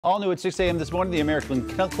All new at 6 a.m. this morning, the American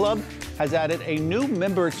Kennel Club has added a new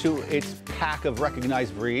member to its pack of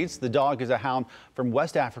recognized breeds. The dog is a hound from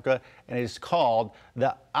West Africa and it is called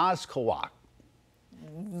the Azawakh.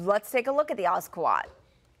 Let's take a look at the Azawakh.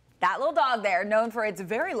 That little dog there, known for its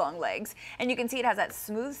very long legs, and you can see it has that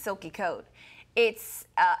smooth, silky coat. It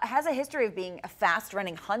has a history of being a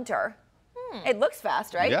fast-running hunter. It looks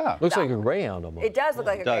fast, right? Yeah. Looks like a greyhound almost. It does look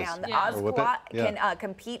like a greyhound. The Yeah. Azawakh can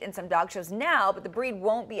compete in some dog shows now, but the breed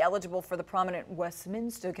won't be eligible for the prominent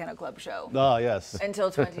Westminster Kennel Club show. Oh, yes.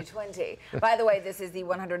 Until 2020. By the way, this is the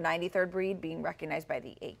 193rd breed being recognized by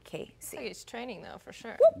the AKC. He's training, though, for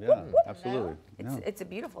sure. Yeah, absolutely. It's a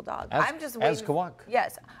beautiful dog. I'm just waiting. Azawakh.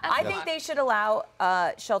 Yes. I think they should allow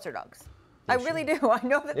shelter dogs. I really do. I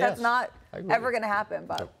know that that's not ever going to happen,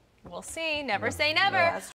 but We'll see. Never say never.